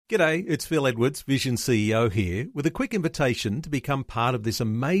G'day, it's Phil Edwards, Vision CEO here, with a quick invitation to become part of this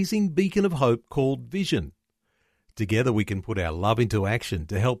amazing beacon of hope called Vision. Together we can put our love into action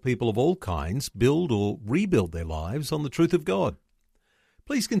to help people of all kinds build or rebuild their lives on the truth of God.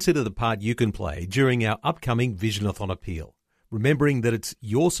 Please consider the part you can play during our upcoming Visionathon appeal, remembering that it's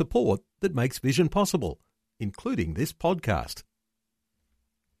your support that makes Vision possible, including this podcast.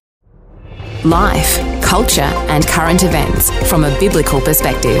 Life, culture and current events from a biblical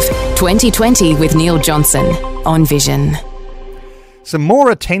perspective. 2020 with Neil Johnson on Vision. Some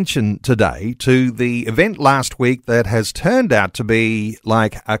more attention today to the event last week that has turned out to be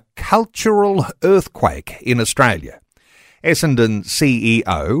like a cultural earthquake in Australia. Essendon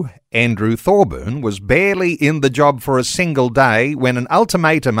CEO Andrew Thorburn was barely in the job for a single day when an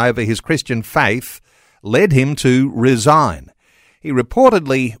ultimatum over his Christian faith led him to resign. He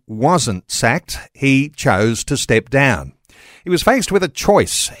reportedly wasn't sacked. He chose to step down. He was faced with a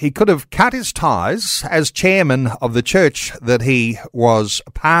choice. He could have cut his ties as chairman of the church that he was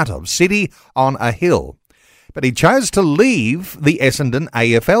a part of, City on a Hill. But he chose to leave the Essendon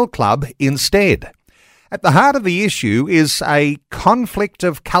AFL club instead. At the heart of the issue is a conflict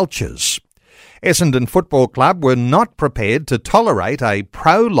of cultures. Essendon Football Club were not prepared to tolerate a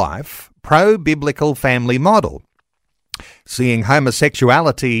pro-life, pro-biblical family model, seeing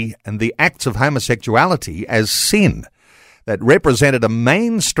homosexuality and the acts of homosexuality as sin that represented a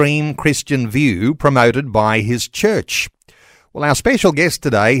mainstream Christian view promoted by his church. Well, our special guest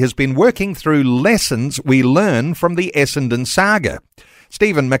today has been working through lessons we learn from the Essendon saga.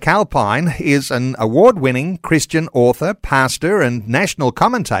 Stephen McAlpine is an award-winning Christian author, pastor and national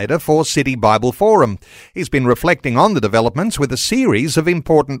commentator for City Bible Forum. He's been reflecting on the developments with a series of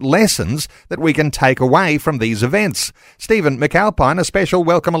important lessons that we can take away from these events. Stephen McAlpine, a special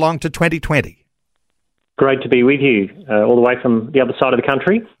welcome along to 2020. Great to be with you, all the way from the other side of the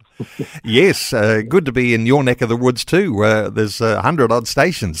country. Yes, good to be in your neck of the woods too. There's 100-odd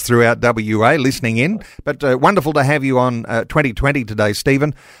stations throughout WA listening in, but wonderful to have you on 2020 today,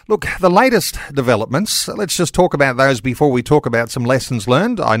 Stephen. Look, the latest developments, let's just talk about those before we talk about some lessons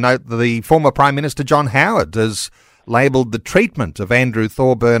learned. I note the former Prime Minister John Howard has labelled the treatment of Andrew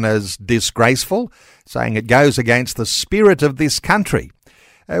Thorburn as disgraceful, saying it goes against the spirit of this country.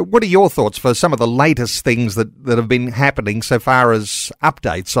 What are your thoughts for some of the latest things that have been happening so far as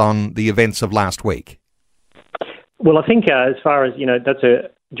updates on the events of last week? Well, I think as far as,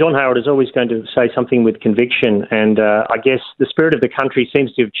 John Howard is always going to say something with conviction, and I guess the spirit of the country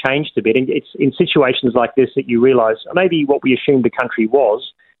seems to have changed a bit. And it's in situations like this that you realise maybe what we assumed the country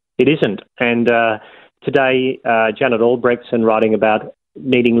was, it isn't. And today, Janet Albrechtsen writing about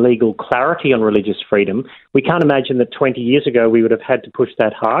needing legal clarity on religious freedom. We can't imagine that 20 years ago we would have had to push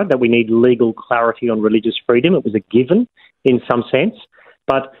that hard, that we need legal clarity on religious freedom. It was a given in some sense.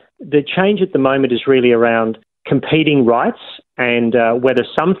 But the change at the moment is really around competing rights and whether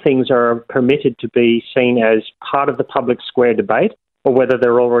some things are permitted to be seen as part of the public square debate or whether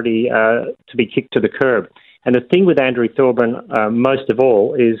they're already to be kicked to the curb. And the thing with Andrew Thorburn, most of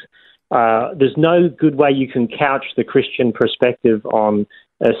all, is there's no good way you can couch the Christian perspective on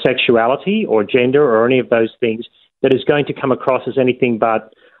sexuality or gender or any of those things that is going to come across as anything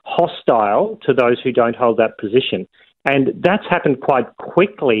but hostile to those who don't hold that position. And that's happened quite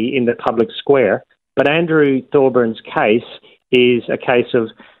quickly in the public square. But Andrew Thorburn's case is a case of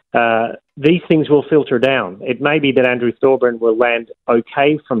these things will filter down. It may be that Andrew Thorburn will land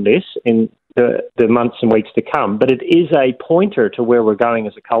okay from this in the months and weeks to come, but it is a pointer to where we're going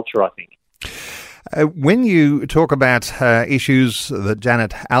as a culture, I think. When you talk about issues that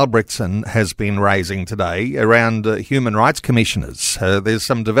Janet Albrechtsen has been raising today around human rights commissioners, there's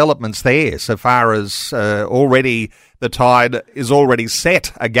some developments there so far as already the tide is already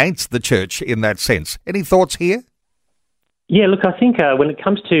set against the church in that sense. Any thoughts here? Yeah, look, I think when it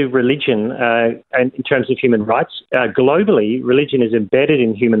comes to religion and in terms of human rights, globally, religion is embedded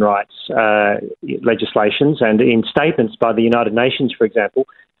in human rights legislations and in statements by the United Nations, for example.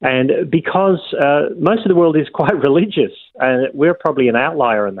 And because most of the world is quite religious, and we're probably an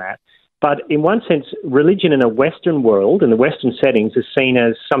outlier in that. But in one sense, religion in a Western world, in the Western settings, is seen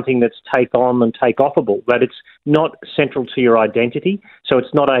as something that's take on and take offable, that it's not central to your identity. So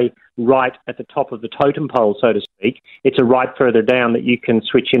it's not a right at the top of the totem pole, so to speak. It's a right further down that you can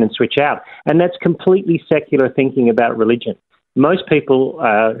switch in and switch out. And that's completely secular thinking about religion. Most people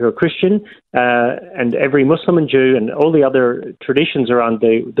who are Christian and every Muslim and Jew and all the other traditions around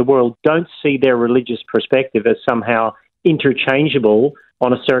the world don't see their religious perspective as somehow interchangeable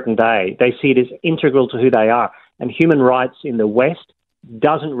on a certain day. They see it as integral to who they are. And human rights in the West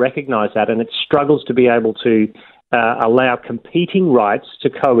doesn't recognise that, and it struggles to be able to allow competing rights to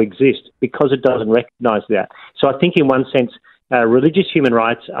coexist because it doesn't recognise that. So I think in one sense, religious human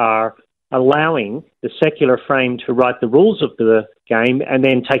rights are allowing the secular frame to write the rules of the game and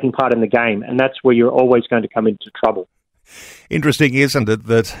then taking part in the game. And that's where you're always going to come into trouble. Interesting, isn't it,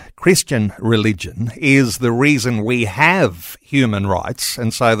 that Christian religion is the reason we have human rights,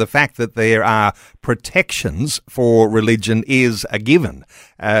 and so the fact that there are protections for religion is a given.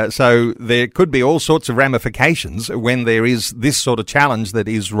 So there could be all sorts of ramifications when there is this sort of challenge that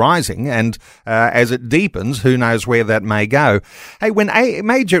is rising, and as it deepens, who knows where that may go. Hey, when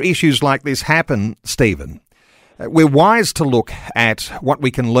major issues like this happen, Stephen, we're wise to look at what we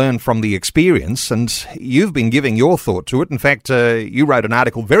can learn from the experience, and you've been giving your thought to it. In fact, you wrote an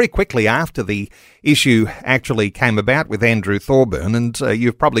article very quickly after the issue actually came about with Andrew Thorburn, and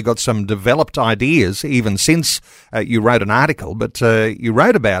you've probably got some developed ideas even since you wrote an article, but you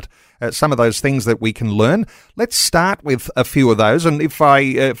wrote about some of those things that we can learn. Let's start with a few of those, and if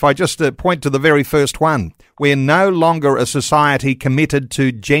I just point to the very first one, we're no longer a society committed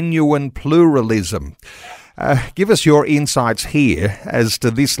to genuine pluralism. Give us your insights here as to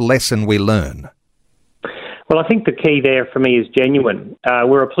this lesson we learn. Well, I think the key there for me is genuine.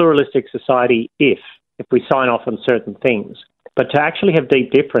 We're a pluralistic society if we sign off on certain things. But to actually have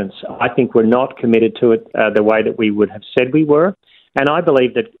deep difference, I think we're not committed to it the way that we would have said we were. And I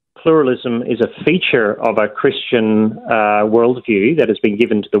believe that pluralism is a feature of a Christian worldview that has been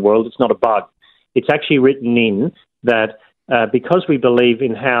given to the world. It's not a bug. It's actually written in that because we believe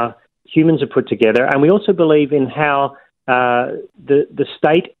in how humans are put together, and we also believe in how the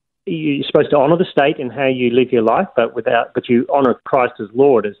state, you're supposed to honour the state in how you live your life, but you honour Christ as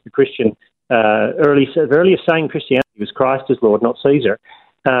Lord, as the Christian earliest saying Christianity was Christ as Lord, not Caesar.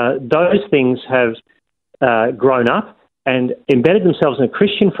 Those things have grown up and embedded themselves in a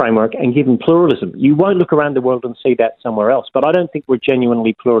Christian framework and given pluralism. You won't look around the world and see that somewhere else, but I don't think we're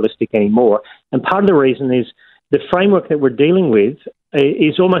genuinely pluralistic anymore. And part of the reason is the framework that we're dealing with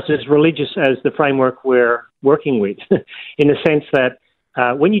is almost as religious as the framework we're working with, in the sense that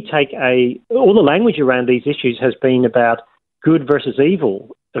when you take all the language around these issues has been about good versus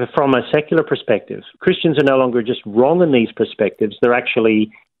evil from a secular perspective. Christians are no longer just wrong in these perspectives. They're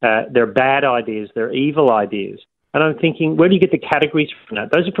actually, they're bad ideas, they're evil ideas. And I'm thinking, where do you get the categories from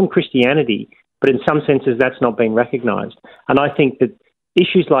that? Those are from Christianity, but in some senses that's not being recognised. And I think that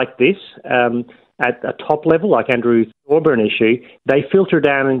issues like this, at a top level, like Andrew Thorburn issue, they filter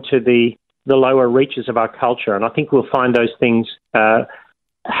down into the lower reaches of our culture. And I think we'll find those things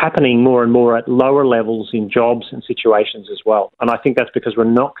happening more and more at lower levels in jobs and situations as well. And I think that's because we're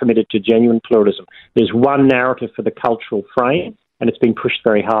not committed to genuine pluralism. There's one narrative for the cultural frame, and it's been pushed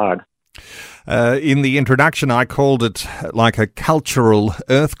very hard. In the introduction, I called it like a cultural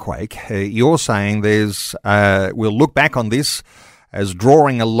earthquake. You're saying we'll look back on this as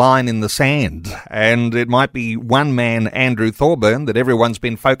drawing a line in the sand, and it might be one man, Andrew Thorburn, that everyone's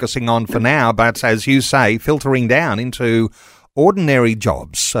been focusing on for now, but as you say, filtering down into ordinary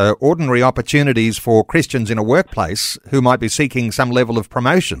jobs, ordinary opportunities for Christians in a workplace who might be seeking some level of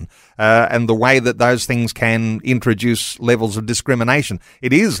promotion, and the way that those things can introduce levels of discrimination.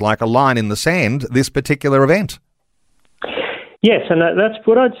 It is like a line in the sand, this particular event. Yes, and that's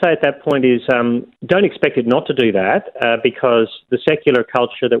what I'd say at that point is don't expect it not to do that because the secular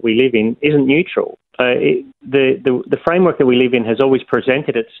culture that we live in isn't neutral. The framework that we live in has always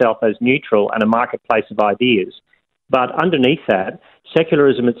presented itself as neutral and a marketplace of ideas. But underneath that,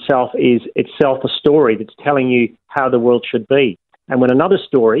 secularism itself is itself a story that's telling you how the world should be. And when another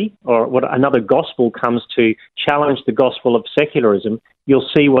story or another gospel comes to challenge the gospel of secularism, you'll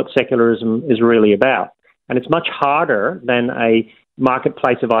see what secularism is really about. And it's much harder than a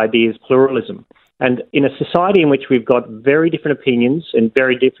marketplace of ideas pluralism. And in a society in which we've got very different opinions in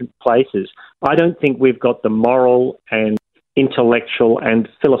very different places, I don't think we've got the moral and intellectual and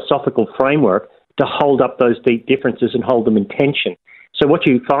philosophical framework to hold up those deep differences and hold them in tension. So what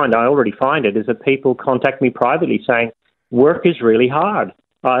you find, I already find it, is that people contact me privately saying, work is really hard.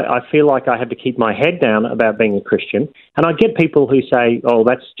 I feel like I have to keep my head down about being a Christian. And I get people who say, oh,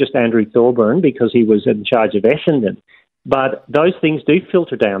 that's just Andrew Thorburn because he was in charge of Essendon. But those things do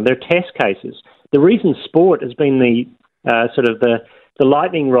filter down. They're test cases. The reason sport has been the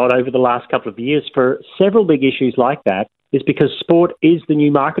lightning rod over the last couple of years for several big issues like that is because sport is the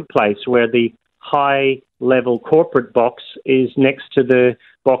new marketplace where the high-level corporate box is next to the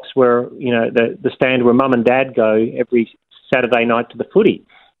box where, the stand where mum and dad go every Saturday night to the footy.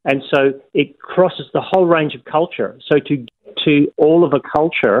 And so it crosses the whole range of culture. So to get to all of a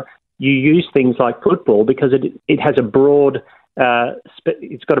culture, you use things like football because it has a broad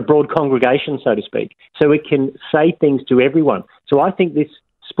it's got a broad congregation, so to speak, so it can say things to everyone. So I think this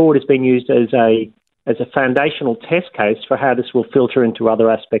sport has been used as a foundational test case for how this will filter into other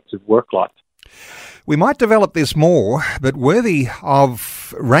aspects of work life. We might develop this more, but worthy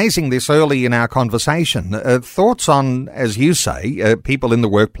of raising this early in our conversation. Thoughts on, as you say, people in the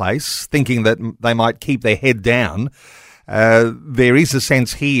workplace thinking that they might keep their head down. There is a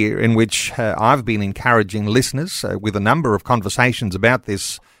sense here in which I've been encouraging listeners with a number of conversations about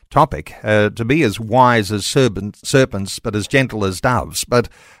this topic to be as wise as serpents but as gentle as doves. But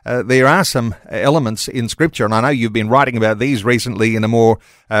there are some elements in Scripture, and I know you've been writing about these recently in a more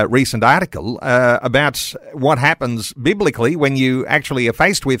recent article about what happens biblically when you actually are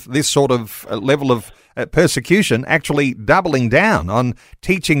faced with this sort of level of persecution, actually doubling down on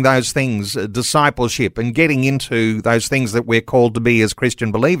teaching those things, discipleship, and getting into those things that we're called to be as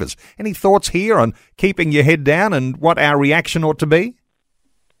Christian believers. Any thoughts here on keeping your head down and what our reaction ought to be?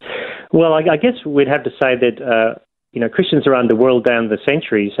 Well, I guess we'd have to say that, Christians around the world down the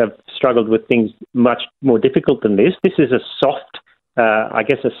centuries have struggled with things much more difficult than this. This is a soft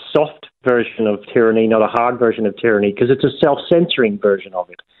version of tyranny, not a hard version of tyranny, because it's a self-censoring version of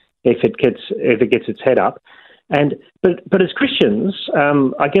it if it gets its head up. But as Christians,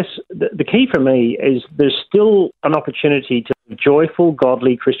 I guess the key for me is there's still an opportunity to live joyful,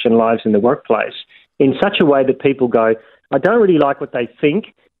 godly Christian lives in the workplace in such a way that people go, I don't really like what they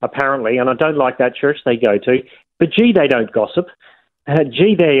think, apparently, and I don't like that church they go to, but gee, they don't gossip.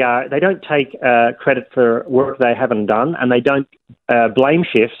 They don't take credit for work they haven't done, and they don't blame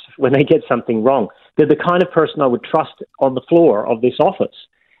shifts when they get something wrong. They're the kind of person I would trust on the floor of this office.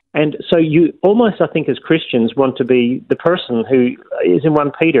 And so you almost, I think, as Christians, want to be the person who is in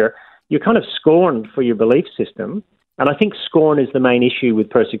 1 Peter, you're kind of scorned for your belief system. And I think scorn is the main issue with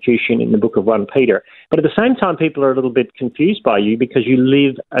persecution in the book of 1 Peter. But at the same time, people are a little bit confused by you because you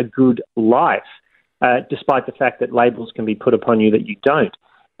live a good life, despite the fact that labels can be put upon you that you don't.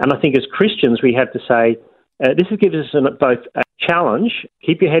 And I think as Christians, we have to say, this gives us both a challenge,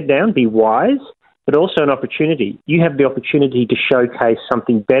 keep your head down, be wise, but also an opportunity. You have the opportunity to showcase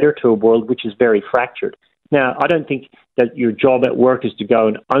something better to a world which is very fractured. Now, I don't think that your job at work is to go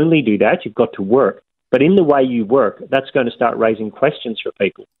and only do that. You've got to work. But in the way you work, that's going to start raising questions for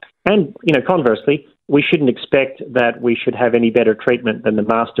people. And, conversely, we shouldn't expect that we should have any better treatment than the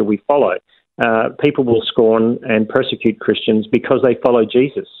master we follow. People will scorn and persecute Christians because they follow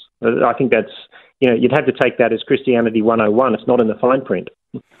Jesus. I think that's, you'd have to take that as Christianity 101. It's not in the fine print.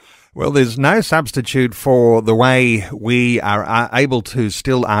 Well, there's no substitute for the way we are able to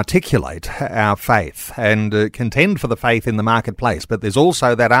still articulate our faith and contend for the faith in the marketplace. But there's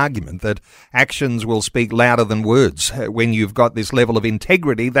also that argument that actions will speak louder than words when you've got this level of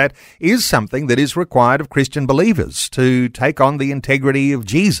integrity that is something that is required of Christian believers to take on the integrity of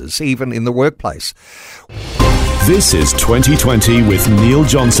Jesus, even in the workplace. This is 2020 with Neil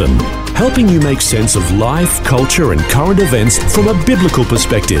Johnson, helping you make sense of life, culture and current events from a biblical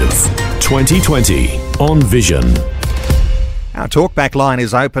perspective. 2020 on Vision. Our talkback line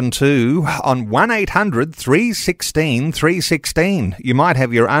is open too on 1800 316 316. You might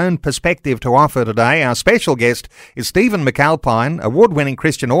have your own perspective to offer today. Our special guest is Stephen McAlpine, award-winning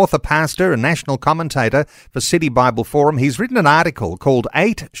Christian author, pastor and national commentator for City Bible Forum. He's written an article called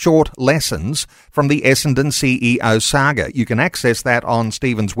 8 Short Lessons from the Essendon CEO Saga. You can access that on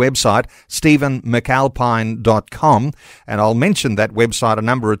Stephen's website, stephenmcalpine.com, and I'll mention that website a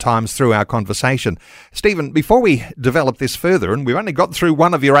number of times through our conversation. Stephen, before we develop this further, and we've only got through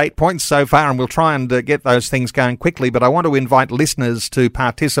one of your 8 points so far, and we'll try and get those things going quickly, but I want to invite listeners to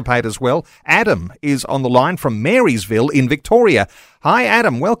participate as well. Adam is on the line from Marysville in Victoria. Hi,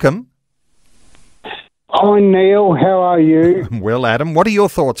 Adam. Welcome. Hi, Neil. How are you? Well, Adam, what are your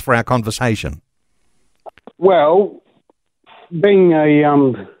thoughts for our conversation? Well, being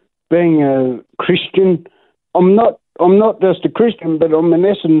a Christian, I'm not just a Christian, but I'm an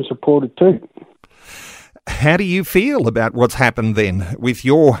Essendon supporter too. How do you feel about what's happened then with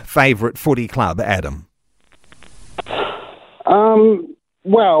your favourite footy club, Adam?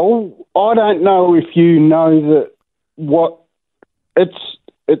 Well, I don't know if you know that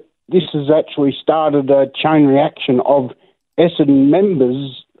this has actually started a chain reaction of Essendon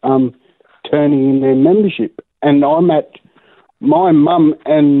members turning in their membership, and my mum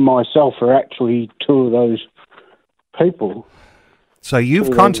and myself are actually two of those people. So you've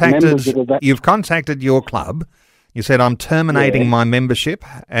contacted your club. You said, I'm terminating my membership,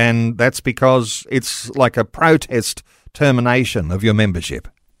 and that's because it's like a protest termination of your membership.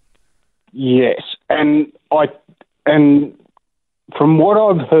 Yes, and from what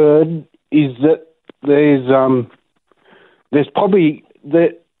I've heard is that there's there's probably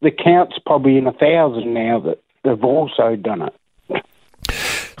the count's probably in 1,000 now that have also done it.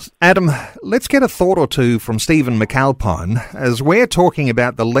 Adam, let's get a thought or two from Stephen McAlpine as we're talking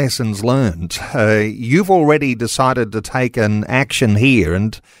about the lessons learned. You've already decided to take an action here,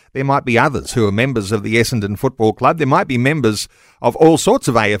 and there might be others who are members of the Essendon Football Club. There might be members of all sorts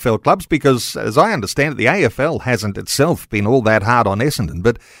of AFL clubs because, as I understand it, the AFL hasn't itself been all that hard on Essendon.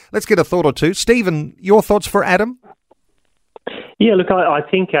 But let's get a thought or two. Stephen, your thoughts for Adam? Yeah, look, I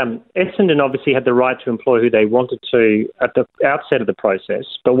think Essendon obviously had the right to employ who they wanted to at the outset of the process,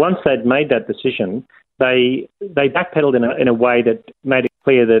 but once they'd made that decision, they backpedaled in a way that made it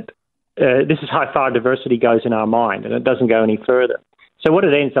clear that this is how far diversity goes in our mind, and it doesn't go any further. So what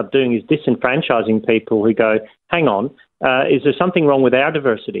it ends up doing is disenfranchising people who go, hang on, is there something wrong with our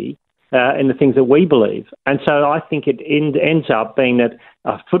diversity in the things that we believe? And so I think it ends up being that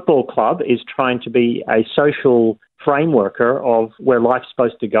a football club is trying to be a social frameworker of where life's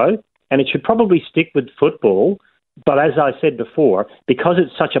supposed to go, and it should probably stick with football. But as I said before, because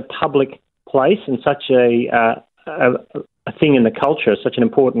it's such a public place and such a thing in the culture, such an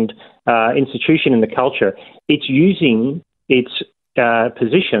important institution in the culture, it's using its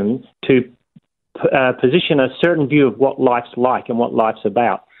position to position a certain view of what life's like and what life's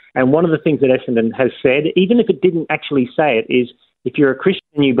about. And one of the things that Essendon has said, even if it didn't actually say it, is if you're a Christian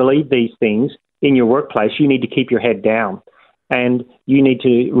and you believe these things in your workplace, you need to keep your head down and you need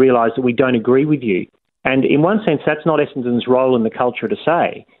to realise that we don't agree with you. And in one sense, that's not Essendon's role in the culture to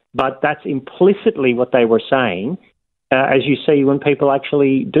say, but that's implicitly what they were saying, as you see when people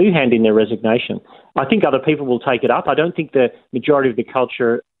actually do hand in their resignation. I think other people will take it up. I don't think the majority of the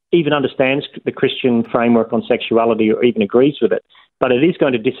culture even understands the Christian framework on sexuality or even agrees with it, but it is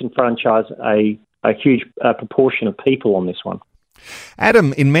going to disenfranchise a huge proportion of people on this one.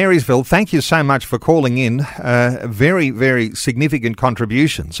 Adam in Marysville, thank you so much for calling in. A very, very significant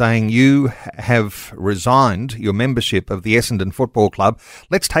contribution, saying you have resigned your membership of the Essendon Football Club.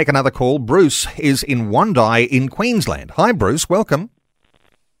 Let's take another call. Bruce is in Wondai in Queensland. Hi, Bruce. Welcome.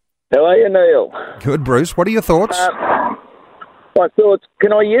 How are you, Neil? Good, Bruce. What are your thoughts? My thoughts,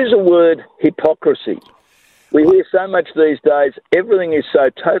 can I use the word hypocrisy? We hear so much these days, everything is so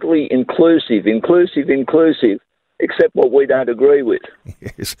totally inclusive, except what we don't agree with.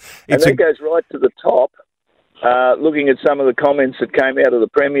 Yes. And that goes right to the top, looking at some of the comments that came out of the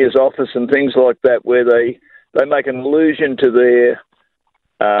Premier's office and things like that, where they make an allusion to their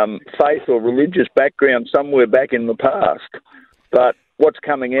faith or religious background somewhere back in the past. But what's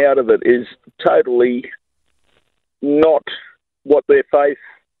coming out of it is totally not what their faith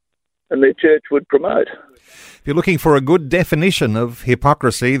and their church would promote. If you're looking for a good definition of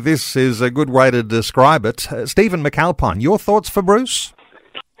hypocrisy, this is a good way to describe it. Stephen McAlpine, your thoughts for Bruce?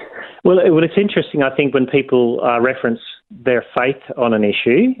 Well, it's interesting, I think, when people reference their faith on an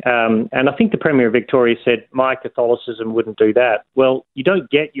issue. And I think the Premier of Victoria said, my Catholicism wouldn't do that. Well, you don't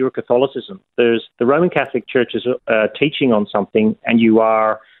get your Catholicism. There's the Roman Catholic Church's teaching on something, and you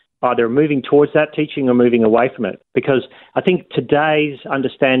are either moving towards that teaching or moving away from it. Because I think today's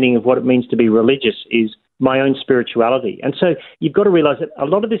understanding of what it means to be religious is my own spirituality. And so you've got to realise that a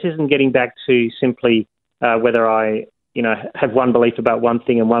lot of this isn't getting back to simply whether I have one belief about one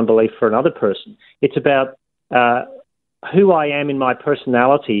thing and one belief for another person. It's about who I am in my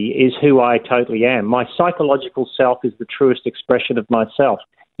personality is who I totally am. My psychological self is the truest expression of myself.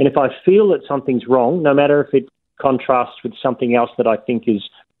 And if I feel that something's wrong, no matter if it contrasts with something else that I think is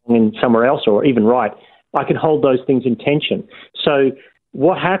wrong in somewhere else or even right, I can hold those things in tension. So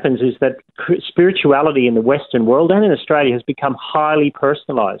what happens is that spirituality in the Western world and in Australia has become highly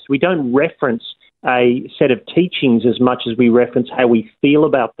personalised. We don't reference a set of teachings as much as we reference how we feel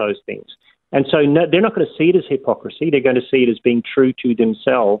about those things. And so they're not going to see it as hypocrisy. They're going to see it as being true to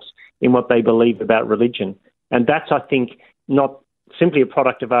themselves in what they believe about religion. And that's, I think, not simply a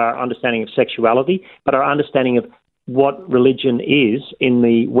product of our understanding of sexuality, but our understanding of what religion is in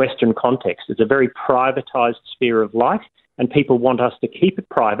the Western context. It's a very privatised sphere of life, and people want us to keep it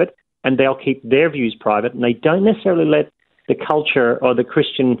private, and they'll keep their views private, and they don't necessarily let the culture or the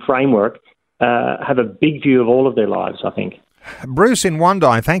Christian framework have a big view of all of their lives, I think. Bruce in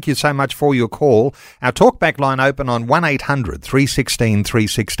Wondai, thank you so much for your call. Our talkback line open on 1800 316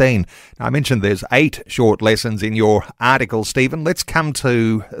 316. Now, I mentioned there's 8 short lessons in your article, Stephen. Let's come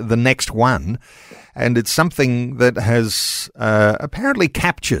to the next one. And it's something that has apparently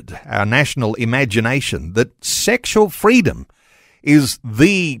captured our national imagination, that sexual freedom is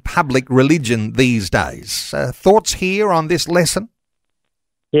the public religion these days. Thoughts here on this lesson?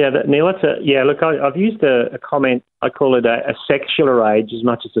 Yeah, Neil, look, I've used a comment, I call it a secular age as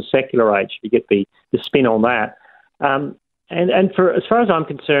much as a secular age, if you get the spin on that. And for as far as I'm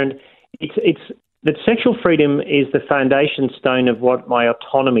concerned, it's that sexual freedom is the foundation stone of what my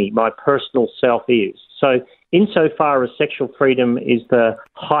autonomy, my personal self is. So insofar as sexual freedom is the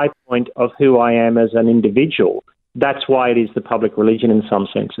high point of who I am as an individual, that's why it is the public religion in some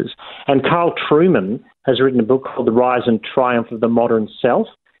senses. And Carl Trueman has written a book called The Rise and Triumph of the Modern Self,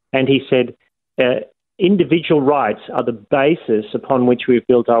 and he said individual rights are the basis upon which we've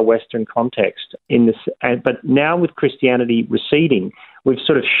built our Western context. But now with Christianity receding, we've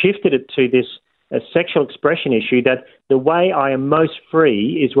sort of shifted it to this sexual expression issue, that the way I am most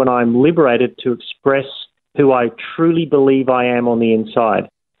free is when I'm liberated to express who I truly believe I am on the inside.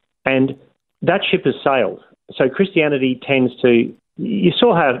 And that ship has sailed. So Christianity tends to, you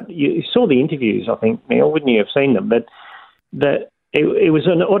saw the interviews, I think, Neil, wouldn't you have seen them? But that it was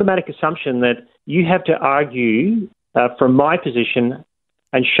an automatic assumption that you have to argue from my position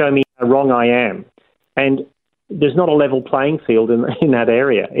and show me how wrong I am. And there's not a level playing field in that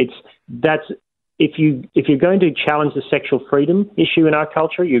area. If you're going to challenge the sexual freedom issue in our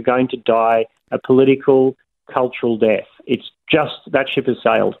culture, you're going to die a political, cultural death. It's just that ship has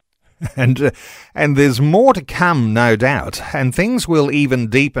sailed. And there's more to come, no doubt, and things will even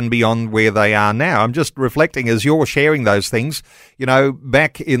deepen beyond where they are now. I'm just reflecting as you're sharing those things. You know,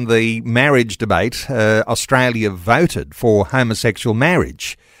 back in the marriage debate, Australia voted for homosexual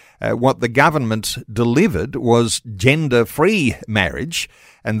marriage. What the government delivered was gender-free marriage,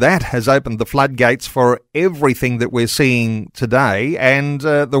 and that has opened the floodgates for everything that we're seeing today, and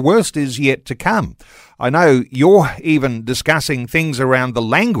the worst is yet to come. I know you're even discussing things around the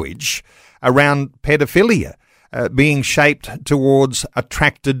language, around pedophilia, being shaped towards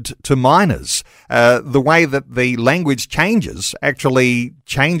attracted to minors. The way that the language changes actually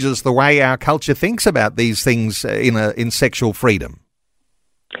changes the way our culture thinks about these things in sexual freedom.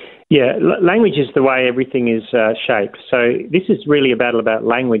 Yeah, language is the way everything is shaped. So this is really a battle about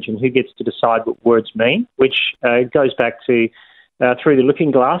language and who gets to decide what words mean, which goes back to Through the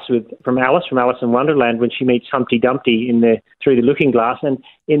Looking Glass from Alice in Wonderland, when she meets Humpty Dumpty in Through the Looking Glass. And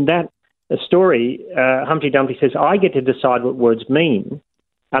in that story, Humpty Dumpty says, I get to decide what words mean.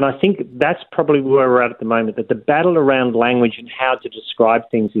 And I think that's probably where we're at the moment, that the battle around language and how to describe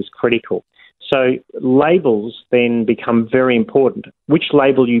things is critical. So labels then become very important. Which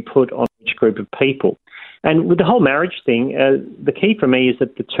label you put on each group of people. And with the whole marriage thing, the key for me is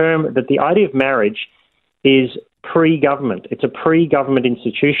that the idea of marriage is pre-government. It's a pre-government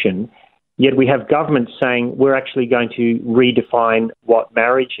institution, yet we have government saying we're actually going to redefine what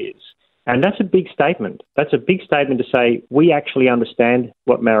marriage is. And that's a big statement. That's a big statement to say we actually understand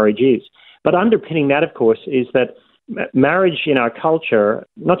what marriage is. But underpinning that, of course, is that marriage in our culture,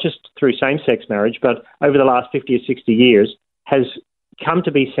 not just through same-sex marriage, but over the last 50 or 60 years, has come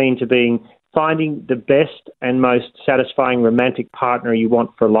to be seen to being finding the best and most satisfying romantic partner you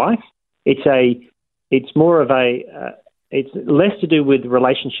want for life. It's less to do with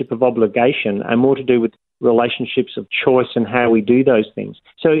relationship of obligation and more to do with relationships of choice and how we do those things.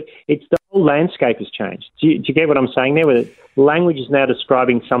 So it's the whole landscape has changed. Do you get what I'm saying there? Where language is now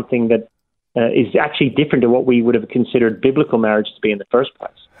describing something that is actually different to what we would have considered biblical marriage to be in the first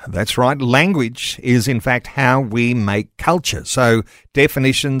place. That's right. Language is, in fact, how we make culture. So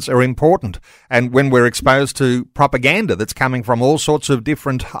definitions are important. And when we're exposed to propaganda that's coming from all sorts of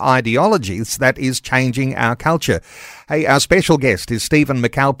different ideologies, that is changing our culture. Hey, our special guest is Stephen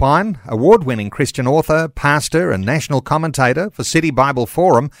McAlpine, award-winning Christian author, pastor and national commentator for City Bible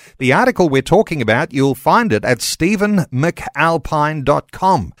Forum. The article we're talking about, you'll find it at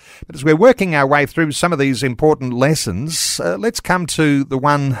stephenmcalpine.com. But as we're working our way through some of these important lessons, let's come to the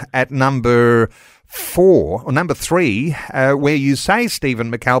one at number 3, where you say,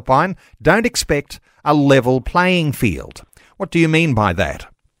 Stephen McAlpine, don't expect a level playing field. What do you mean by that?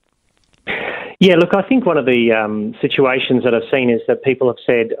 Yeah, look, I think one of the situations that I've seen is that people have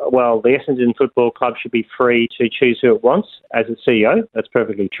said, well, the Essendon Football Club should be free to choose who it wants as its CEO. That's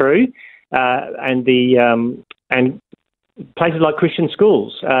perfectly true. And places like Christian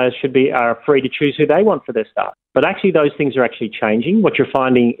schools are free to choose who they want for their staff. But actually those things are actually changing. What you're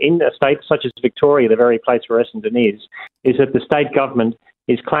finding in a state such as Victoria, the very place where Essendon is that the state government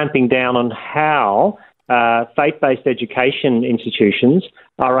is clamping down on how faith-based education institutions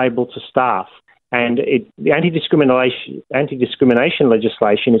are able to staff. And the anti-discrimination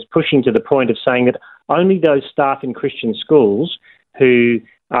legislation is pushing to the point of saying that only those staff in Christian schools who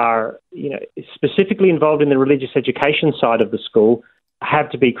are, specifically involved in the religious education side of the school have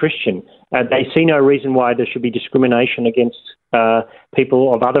to be Christian. They see no reason why there should be discrimination against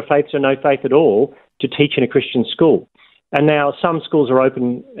people of other faiths or no faith at all to teach in a Christian school. And now some schools are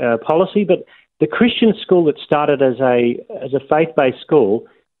open policy, but the Christian school that started as a faith-based school,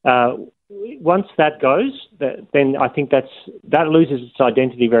 once that goes, then I think that loses its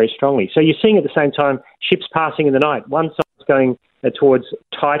identity very strongly. So you're seeing at the same time ships passing in the night. One side's going towards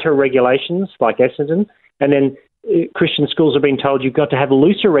tighter regulations like Essendon, and then Christian schools are being told you've got to have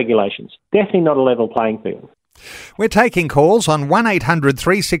looser regulations. Definitely not a level playing field. We're taking calls on 1800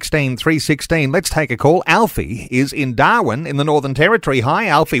 316 316. Let's take a call. Alfie is in Darwin in the Northern Territory. Hi,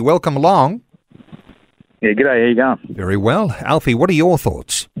 Alfie. Welcome along. Yeah, g'day. How you going? Very well. Alfie, what are your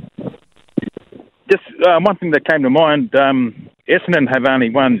thoughts? Just one thing that came to mind, Essendon have only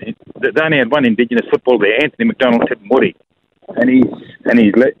had one Indigenous footballer there, Anthony McDonald-Tipungwuti, and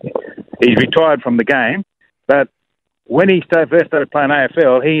he's retired from the game. But when he first started playing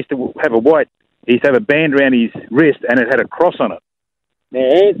AFL, he used to have a band around his wrist, and it had a cross on it.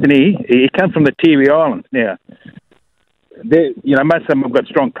 Now Anthony, he comes from the Tiwi Islands. Now, most of them have got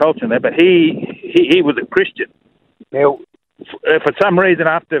strong culture in there, but he was a Christian. Now, for some reason,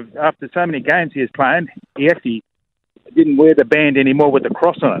 after so many games he was playing, he actually didn't wear the band anymore with the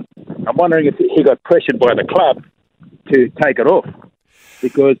cross on it. I'm wondering if he got pressured by the club to take it off,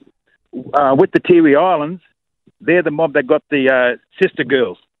 because with the Tiwi Islands, they're the mob that got the sister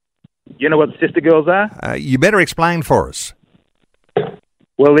girls. You know what the sister girls are? You better explain for us.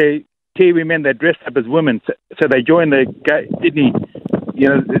 Well, they're Tiwi men that dressed up as women, so they join the gay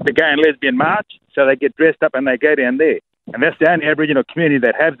and lesbian march, so they get dressed up and they go down there. And that's the only Aboriginal community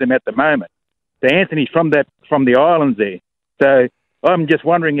that has them at the moment. So Anthony's from the islands there. So I'm just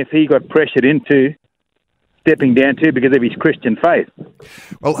wondering if he got pressured into stepping down too because of his Christian faith.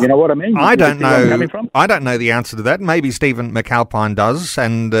 Well, you know what I mean? I don't know. I don't know the answer to that. Maybe Stephen McAlpine does,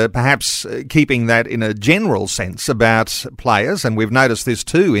 and perhaps keeping that in a general sense about players. And we've noticed this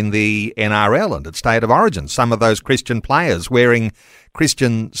too in the NRL and at State of Origin. Some of those Christian players wearing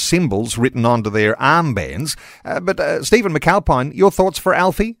Christian symbols written onto their armbands. But Stephen McAlpine, your thoughts for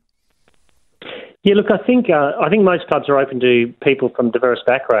Alfie? Yeah, look, I think most clubs are open to people from diverse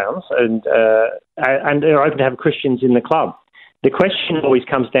backgrounds, and they're open to have Christians in the club. The question always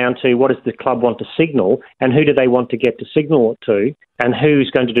comes down to what does the club want to signal, and who do they want to get to signal it to, and who's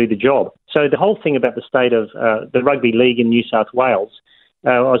going to do the job. So the whole thing about the state of the rugby league in New South Wales,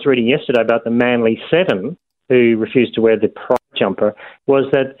 I was reading yesterday about the Manly Seven who refused to wear the pride jumper, was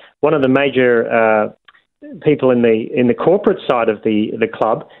that one of the major people in the corporate side of the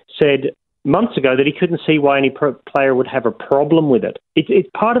club said months ago that he couldn't see why any player would have a problem with it. It's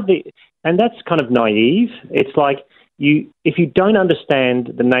part of and that's kind of naive. It's like if you don't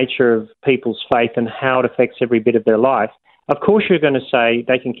understand the nature of people's faith and how it affects every bit of their life, of course you're going to say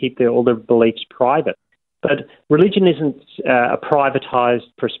they can keep all their beliefs private. But religion isn't a privatised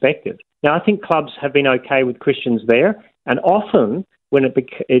perspective. Now, I think clubs have been okay with Christians there, and often when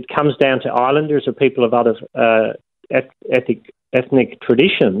it comes down to islanders or people of other ethnic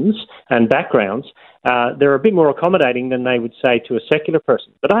traditions and backgrounds, they're a bit more accommodating than they would say to a secular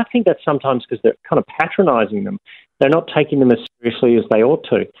person. But I think that's sometimes because they're kind of patronising them. They're not taking them as seriously as they ought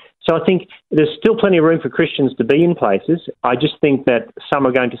to. So I think there's still plenty of room for Christians to be in places. I just think that some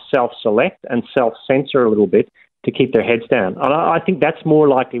are going to self-select and self-censor a little bit to keep their heads down. And I think that's more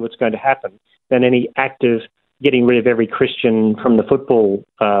likely what's going to happen than any active getting rid of every Christian from the football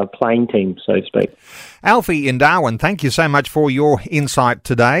playing team, so to speak. Alfie in Darwin, thank you so much for your insight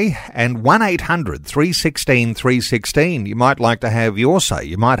today. And 1800 316 316, you might like to have your say.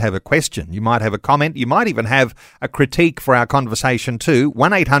 You might have a question. You might have a comment. You might even have a critique for our conversation too.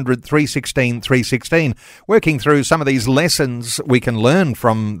 1800 316 316, working through some of these lessons we can learn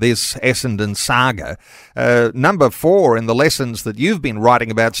from this Essendon saga. Number 4 in the lessons that you've been writing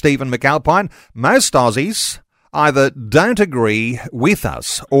about, Stephen McAlpine, most Aussies either don't agree with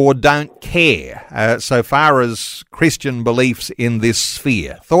us or don't care so far as Christian beliefs in this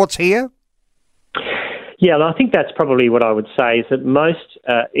sphere. Thoughts here? Yeah, I think that's probably what I would say, is that most,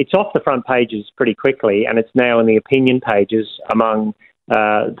 it's off the front pages pretty quickly, and it's now in the opinion pages among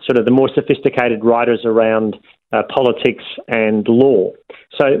sort of the more sophisticated writers around politics and law.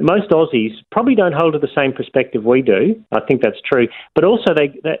 So most Aussies probably don't hold to the same perspective we do. I think that's true. But also,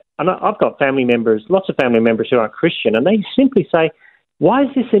 and I've got family members, lots of family members who aren't Christian, and they simply say, why is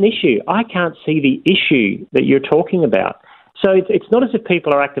this an issue? I can't see the issue that you're talking about. So it's not as if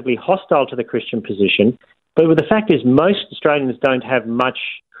people are actively hostile to the Christian position, but the fact is most Australians don't have much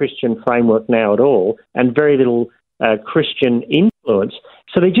Christian framework now at all, and very little Christian influence.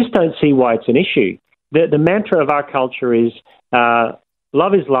 So they just don't see why it's an issue. The mantra of our culture is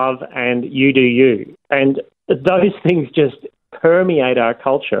love is love and you do you. And those things just permeate our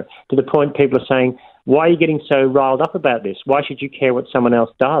culture to the point people are saying, why are you getting so riled up about this? Why should you care what someone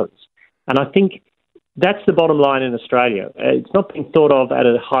else does? And I think that's the bottom line in Australia. It's not being thought of at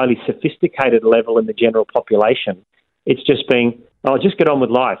a highly sophisticated level in the general population. It's just being, just get on with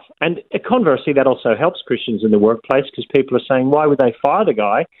life. And conversely, that also helps Christians in the workplace because people are saying, why would they fire the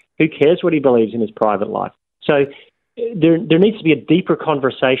guy? Who cares what he believes in his private life? So there needs to be a deeper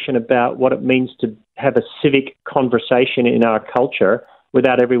conversation about what it means to have a civic conversation in our culture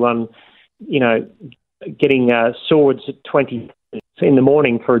without everyone, getting swords at 20 in the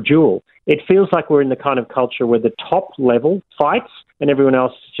morning for a duel. It feels like we're in the kind of culture where the top level fights and everyone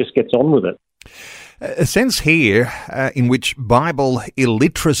else just gets on with it. A sense here in which Bible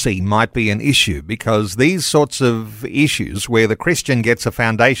illiteracy might be an issue, because these sorts of issues where the Christian gets a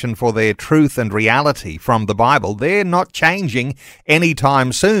foundation for their truth and reality from the Bible, they're not changing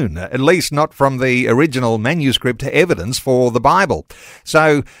anytime soon, at least not from the original manuscript evidence for the Bible.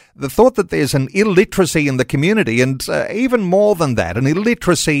 So the thought that there's an illiteracy in the community, and even more than that, an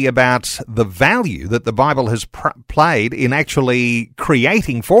illiteracy about the value that the Bible has played in actually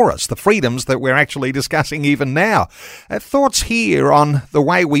creating for us the freedoms that we're actually discussing even now. Thoughts here on the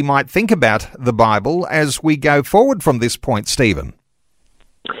way we might think about the Bible as we go forward from this point, Stephen?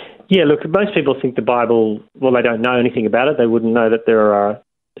 Yeah, look, most people think the Bible, well, they don't know anything about it. They wouldn't know that there are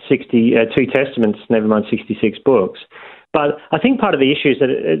 62 Testaments, never mind 66 books. But I think part of the issue is that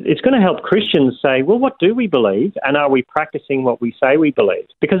it's going to help Christians say, well, what do we believe? And are we practicing what we say we believe?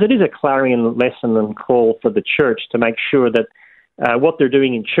 Because it is a clarion lesson and call for the church to make sure that what they're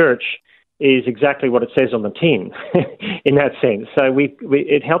doing in church is exactly what it says on the tin, in that sense. So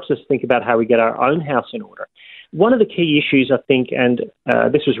it helps us think about how we get our own house in order. One of the key issues, I think, and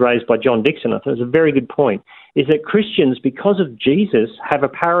this was raised by John Dixon, I thought it was a very good point, is that Christians, because of Jesus, have a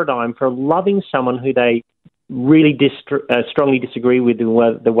paradigm for loving someone who they really strongly disagree with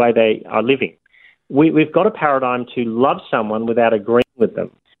the way they are living. We've got a paradigm to love someone without agreeing with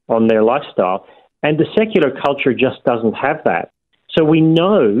them on their lifestyle, and the secular culture just doesn't have that. So we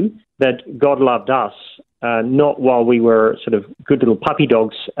know that God loved us, not while we were sort of good little puppy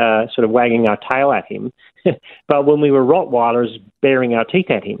dogs sort of wagging our tail at him, but when we were Rottweilers baring our teeth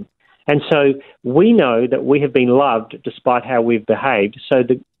at him. And so we know that we have been loved despite how we've behaved. So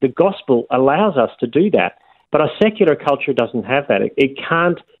the gospel allows us to do that. But our secular culture doesn't have that. It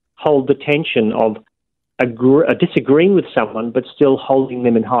can't hold the tension of disagreeing with someone but still holding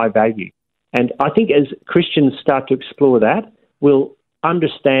them in high value. And I think as Christians start to explore that, we'll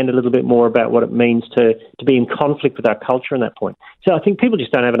understand a little bit more about what it means to be in conflict with our culture on that point. So I think people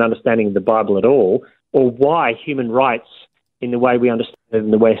just don't have an understanding of the Bible at all, or why human rights in the way we understand it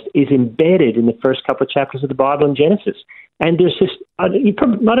in the West is embedded in the first couple of chapters of the Bible in Genesis. And there's just, I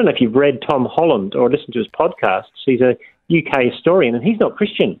don't know if you've read Tom Holland or listened to his podcasts. He's a UK historian, and he's not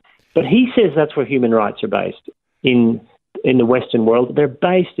Christian. But he says that's where human rights are based in the Western world. They're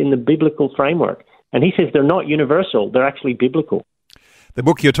based in the biblical framework. And he says they're not universal, they're actually biblical. The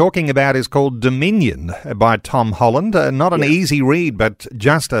book you're talking about is called Dominion by Tom Holland. Not an easy read, but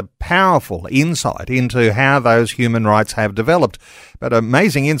just a powerful insight into how those human rights have developed. But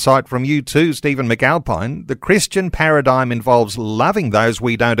amazing insight from you too, Stephen McAlpine. The Christian paradigm involves loving those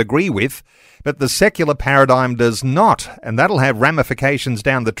we don't agree with, but the secular paradigm does not, and that'll have ramifications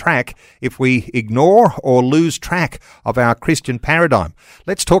down the track if we ignore or lose track of our Christian paradigm.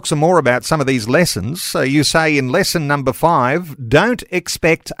 Let's talk some more about some of these lessons. You say in lesson number 5, don't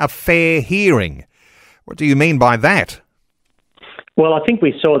expect a fair hearing. What do you mean by that? Well, I think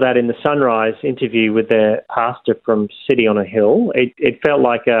we saw that in the Sunrise interview with their pastor from City on a Hill. It felt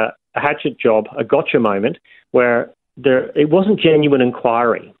like a hatchet job, a gotcha moment, where it wasn't genuine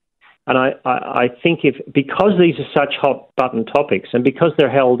inquiry. And I think because these are such hot button topics, and because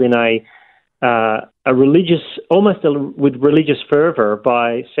they're held in a religious, with religious fervour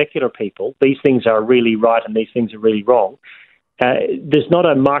by secular people, these things are really right and these things are really wrong. There's not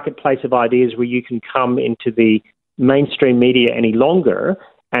a marketplace of ideas where you can come into the mainstream media any longer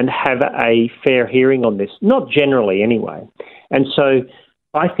and have a fair hearing on this, not generally anyway. And so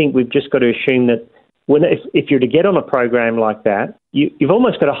I think we've just got to assume that if you're to get on a program like that, you've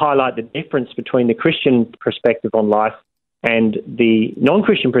almost got to highlight the difference between the Christian perspective on life and the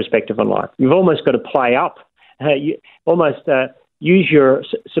non-Christian perspective on life. You've almost got to play up, use your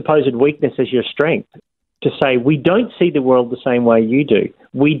supposed weakness as your strength to say, we don't see the world the same way you do.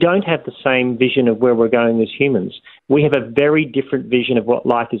 We don't have the same vision of where we're going as humans. We have a very different vision of what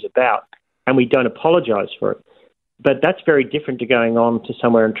life is about, and we don't apologise for it. But that's very different to going on to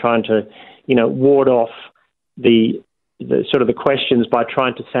somewhere and trying to, ward off the sort of the questions by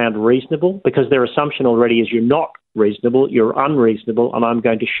trying to sound reasonable, because their assumption already is you're not reasonable, you're unreasonable, and I'm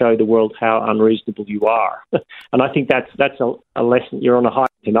going to show the world how unreasonable you are. And I think that's a lesson. You're on a high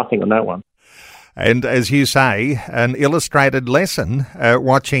to nothing on that one. And as you say, an illustrated lesson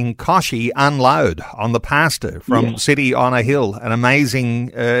watching Kochie unload on the pastor from City on a Hill, an amazing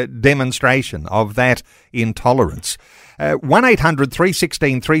demonstration of that intolerance.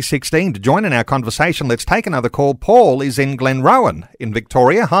 1-800-316-316 to join in our conversation. Let's take another call. Paul is in Glenrowan in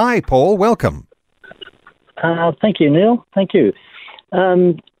Victoria. Hi, Paul. Welcome. Thank you, Neil. Thank you.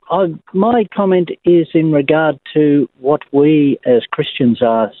 My comment is in regard to what we as Christians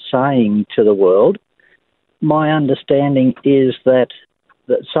are saying to the world. My understanding is that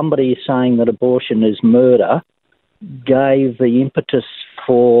somebody saying that abortion is murder gave the impetus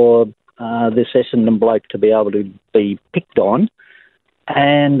for this Essendon bloke to be able to be picked on.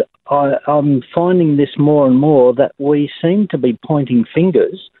 And I'm finding this more and more that we seem to be pointing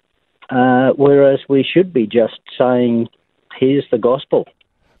fingers, whereas we should be just saying, here's the gospel.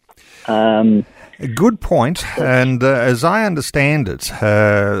 Good point. And as I understand it,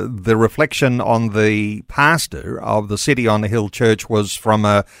 the reflection on the pastor of the City on the Hill Church was from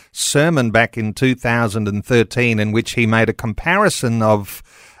a sermon back in 2013 in which he made a comparison of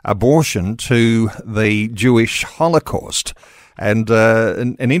abortion to the Jewish Holocaust. And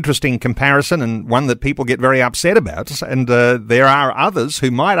an interesting comparison, and one that people get very upset about. And there are others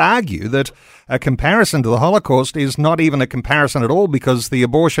who might argue that a comparison to the Holocaust is not even a comparison at all, because the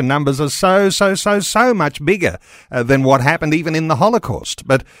abortion numbers are so much bigger than what happened even in the Holocaust.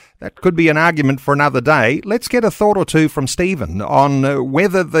 But that could be an argument for another day. Let's get a thought or two from Stephen on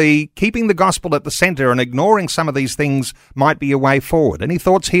whether keeping the gospel at the centre and ignoring some of these things might be a way forward. Any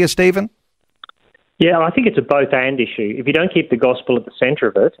thoughts here, Stephen? Yeah, I think it's a both-and issue. If you don't keep the gospel at the centre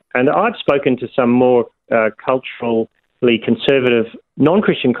of it, and I've spoken to some more culturally conservative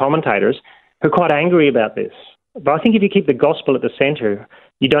non-Christian commentators who are quite angry about this. But I think if you keep the gospel at the centre,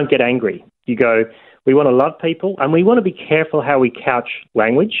 you don't get angry. You go, we want to love people, and we want to be careful how we couch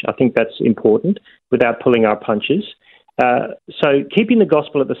language. I think that's important, without pulling our punches. So keeping the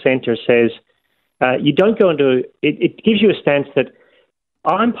gospel at the centre says you don't go into... It gives you a stance that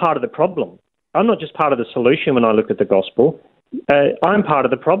I'm part of the problem. I'm not just part of the solution when I look at the gospel. I'm part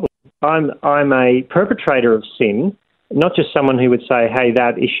of the problem. I'm a perpetrator of sin, not just someone who would say, hey,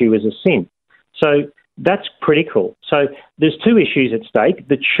 that issue is a sin. So that's critical. So there's two issues at stake.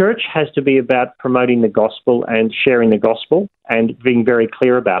 The church has to be about promoting the gospel and sharing the gospel and being very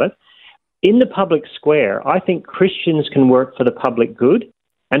clear about it. In the public square, I think Christians can work for the public good,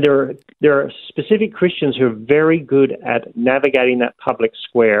 and there are specific Christians who are very good at navigating that public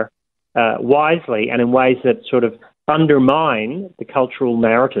square wisely and in ways that sort of undermine the cultural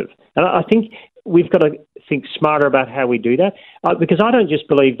narrative. And I think we've got to think smarter about how we do that, because I don't just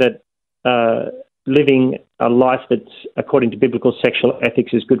believe that living a life that's according to biblical sexual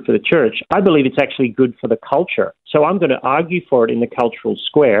ethics is good for the church. I believe it's actually good for the culture. So I'm going to argue for it in the cultural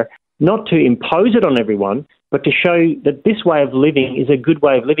square, not to impose it on everyone, but to show that this way of living is a good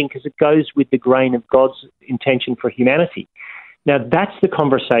way of living because it goes with the grain of God's intention for humanity. Now, that's the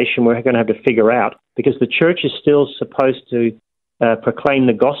conversation we're going to have to figure out, because the church is still supposed to proclaim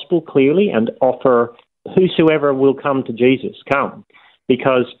the gospel clearly and offer whosoever will come to Jesus, come.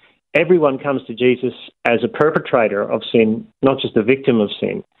 Because everyone comes to Jesus as a perpetrator of sin, not just a victim of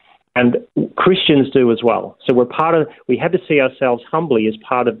sin. And Christians do as well. So we have to see ourselves humbly as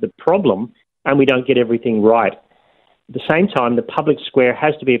part of the problem, and we don't get everything right. At the same time, the public square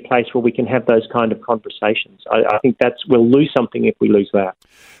has to be a place where we can have those kind of conversations. I think we'll lose something if we lose that.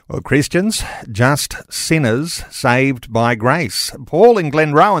 Well, Christians, just sinners saved by grace. Paul in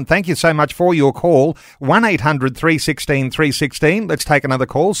Glenrowan, thank you so much for your call. 1-800-316-316. Let's take another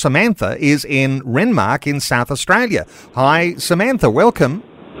call. Samantha is in Renmark in South Australia. Hi, Samantha. Welcome.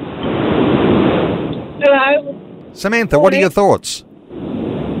 Hello. Samantha, what are your thoughts?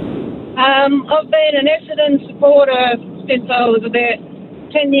 I've been an Essendon supporter since I was about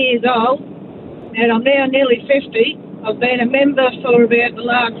 10 years old, and I'm now nearly 50. I've been a member for about the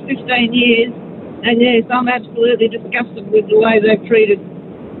last 15 years, and yes, I'm absolutely disgusted with the way they've treated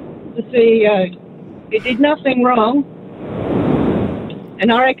the CEO. He did nothing wrong,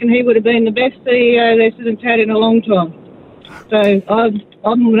 and I reckon he would have been the best CEO Essendon's had in a long time. So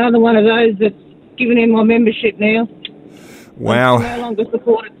I'm another one of those that's given him my membership now. Wow. I no longer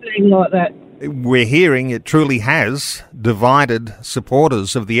support a team like that. We're hearing it truly has divided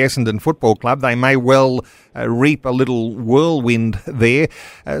supporters of the Essendon Football Club. They may well reap a little whirlwind there.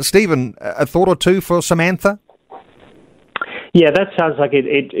 Stephen, a thought or two for Samantha? Yeah, that sounds like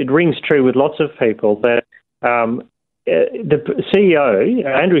it rings true with lots of people. That the CEO,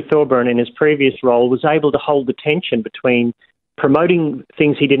 Andrew Thorburn, in his previous role, was able to hold the tension between promoting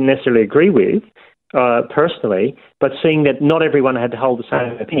things he didn't necessarily agree with personally, but seeing that not everyone had to hold the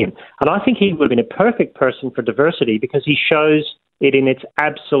same opinion. And I think he would have been a perfect person for diversity because he shows it in its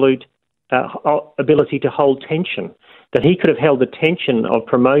absolute ability to hold tension, that he could have held the tension of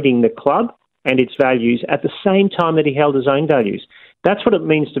promoting the club and its values at the same time that he held his own values. That's what it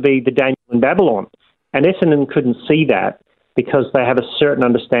means to be the Daniel in Babylon. And Essendon couldn't see that because they have a certain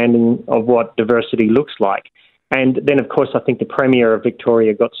understanding of what diversity looks like. And then, of course, I think the Premier of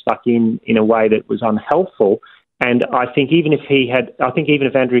Victoria got stuck in a way that was unhelpful. And I think even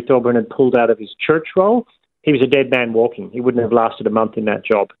if Andrew Thorburn had pulled out of his church role, he was a dead man walking. He wouldn't have lasted a month in that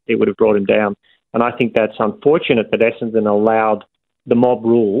job. It would have brought him down. And I think that's unfortunate that Essendon allowed the mob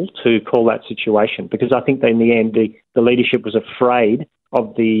rule to call that situation, because I think that in the end the leadership was afraid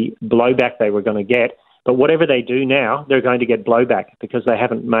of the blowback they were going to get. But whatever they do now, they're going to get blowback because they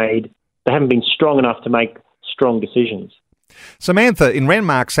haven't been strong enough to make strong decisions. Samantha in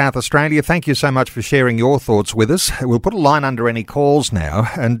Renmark, South Australia, thank you so much for sharing your thoughts with us. We'll put a line under any calls now,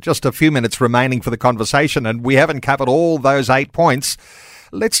 and just a few minutes remaining for the conversation, and we haven't covered all those 8 points.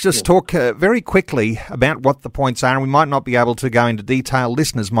 Let's just talk very quickly about what the points are. We might not be able to go into detail.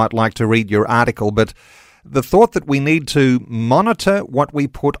 Listeners might like to read your article, but the thought that we need to monitor what we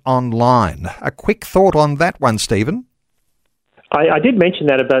put online. A quick thought on that one, Stephen. I did mention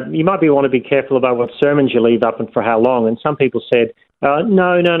that about you might want to be careful about what sermons you leave up and for how long. And some people said,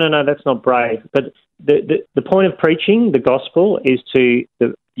 no, that's not brave. But the point of preaching the gospel is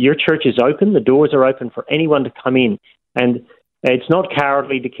your church is open. The doors are open for anyone to come in. And it's not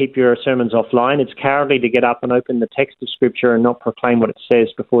cowardly to keep your sermons offline. It's cowardly to get up and open the text of Scripture and not proclaim what it says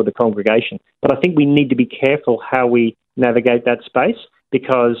before the congregation. But I think we need to be careful how we navigate that space,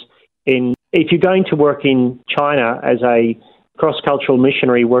 because if you're going to work in China as a cross-cultural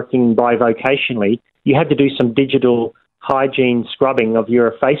missionary working bivocationally, you had to do some digital hygiene scrubbing of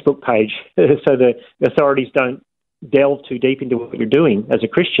your Facebook page so the authorities don't delve too deep into what you're doing as a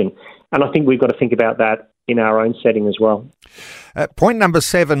Christian. And I think we've got to think about that in our own setting as well. Point number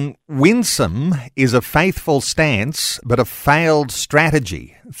 7, winsome is a faithful stance, but a failed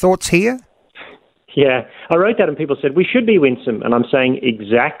strategy. Thoughts here? Yeah, I wrote that and people said, we should be winsome. And I'm saying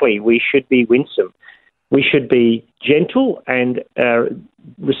exactly, we should be winsome. We should be gentle and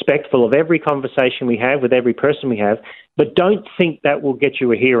respectful of every conversation we have with every person we have, but don't think that will get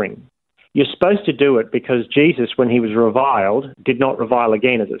you a hearing. You're supposed to do it because Jesus, when he was reviled, did not revile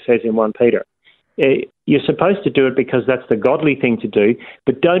again, as it says in 1 Peter. You're supposed to do it because that's the godly thing to do,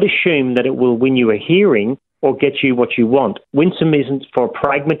 but don't assume that it will win you a hearing or get you what you want. Winsome isn't for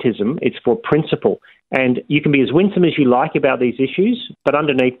pragmatism, it's for principle. And you can be as winsome as you like about these issues, but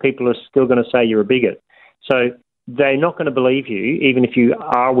underneath people are still going to say you're a bigot. So they're not going to believe you, even if you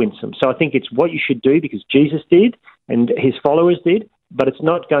are winsome. So I think it's what you should do because Jesus did and his followers did, but it's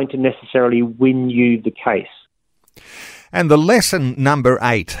not going to necessarily win you the case. And the lesson number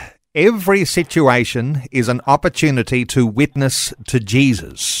 8, every situation is an opportunity to witness to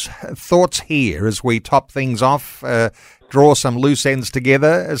Jesus. Thoughts here as we top things off, draw some loose ends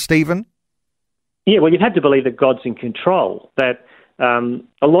together, Stephen? Yeah, well, you'd have to believe that God's in control, that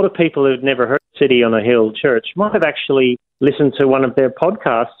a lot of people who've never heard City on a Hill Church might have actually listened to one of their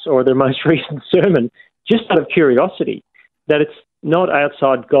podcasts or their most recent sermon just out of curiosity, that it's not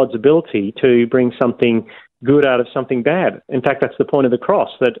outside God's ability to bring something good out of something bad. In fact, that's the point of the cross,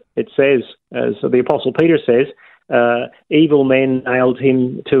 that it says, as the Apostle Peter says, evil men nailed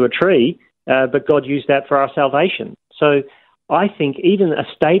him to a tree, but God used that for our salvation. So I think even a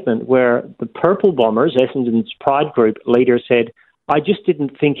statement where the Purple Bombers, Essendon's Pride Group leader, said, I just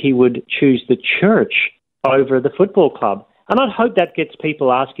didn't think he would choose the church over the football club. And I'd hope that gets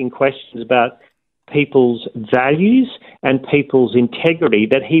people asking questions about people's values and people's integrity,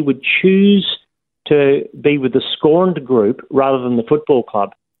 that he would choose to be with the scorned group rather than the football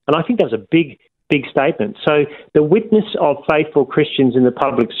club. And I think that's a big, big statement. So the witness of faithful Christians in the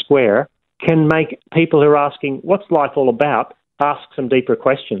public square can make people who are asking, what's life all about, ask some deeper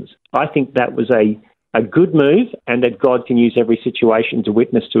questions. I think that was a good move, and that God can use every situation to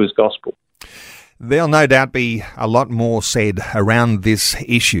witness to his gospel. There'll no doubt be a lot more said around this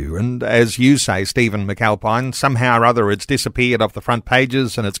issue. And as you say, Stephen McAlpine, somehow or other it's disappeared off the front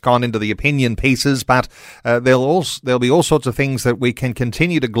pages and it's gone into the opinion pieces. But there'll be all sorts of things that we can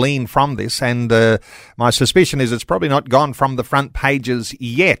continue to glean from this. And my suspicion is it's probably not gone from the front pages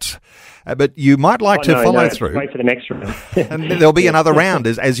yet. But you might like to follow through. Wait for the next round. And there'll be another round,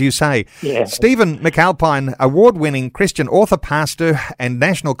 as you say. Yeah. Stephen McAlpine, award-winning Christian author, pastor, and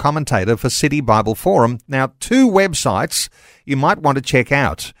national commentator for City Bible Forum. Now, 2 websites you might want to check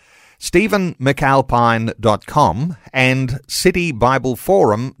out: StephenMcAlpine.com and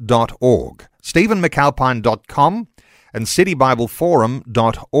CityBibleForum.org. stephenmcalpine.com and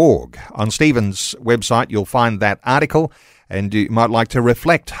citybibleforum.org. On Stephen's website, you'll find that article, and you might like to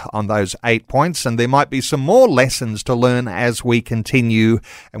reflect on those 8 points, and there might be some more lessons to learn as we continue,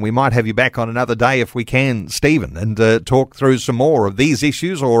 and we might have you back on another day if we can, Stephen, and talk through some more of these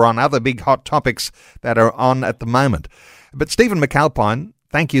issues or on other big hot topics that are on at the moment. But Stephen McAlpine,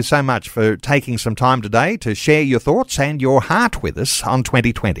 thank you so much for taking some time today to share your thoughts and your heart with us on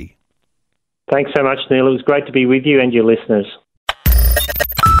 2020. Thanks so much, Neil. It was great to be with you and your listeners.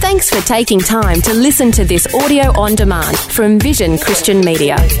 Thanks for taking time to listen to this audio on demand from Vision Christian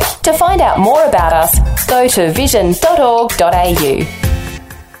Media. To find out more about us, go to vision.org.au.